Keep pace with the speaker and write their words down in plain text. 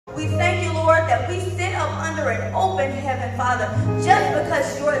We thank you, Lord, that we sit up under an open heaven, Father, just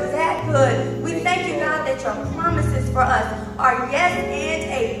because you're that good. We thank you, God, that your promises for us are yes and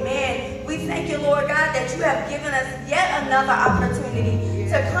amen. We thank you, Lord God, that you have given us yet another opportunity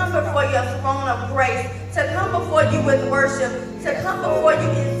to come before your throne of grace, to come before you with worship, to come before you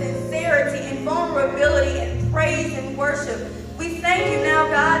in sincerity and vulnerability and praise and worship. We thank you now,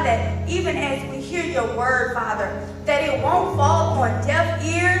 God, that even as we hear your word, Father, that it won't fall on deaf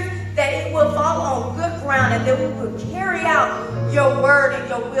ears, that it will fall on good ground, and that we will carry out your word and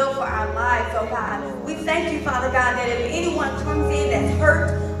your will for our lives, oh God. We thank you, Father God, that if anyone comes in that's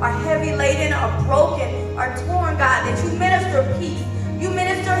hurt or heavy laden or broken or torn, God, that you minister peace, you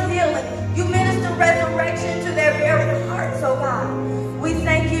minister healing, you minister resurrection to their very hearts, oh God. We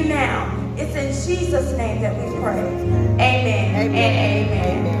thank you now. It's in Jesus' name that we pray. Amen, amen.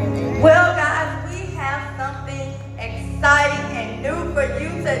 And amen. Well, guys, we have something exciting and new for you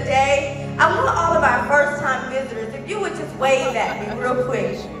today. I want all of our first-time visitors, if you would just wave at me real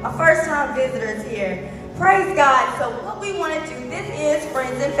quick. Our first-time visitors here. Praise God. So what we want to do, this is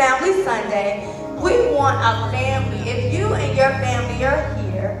Friends and Family Sunday. We want a family. If you and your family are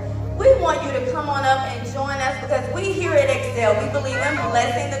here, we want you to come on up and join us because we here at Excel, we believe in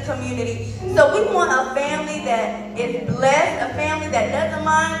blessing the community. So we want a family that is blessed, a family that doesn't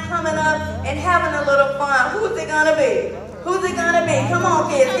mind coming up and having a little fun. Who's it gonna be? Who's it gonna be? Come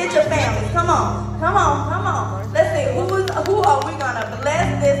on, kids, get your families. Come on, come on, come on. Let's see, who are we gonna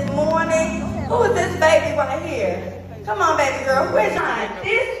bless this morning? Who is this baby right here? Come on, baby girl, where's mine?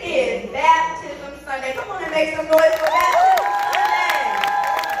 This is Baptism Sunday. Come on and make some noise for Baptism Sunday.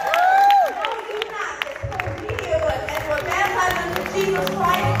 Jesus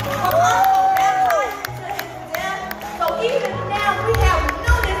Christ, for us baptized into his death. So even now we have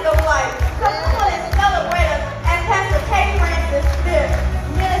newness of life. So come on and celebrate us as Pastor Kay Francis Smith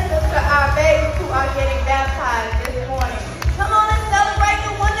ministers to our babies who are getting baptized this morning. Come on and celebrate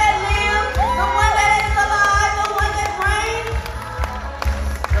the one that lives, the one that is alive, the one that reigns.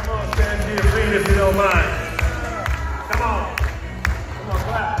 Come on, stand to your feet if you don't mind.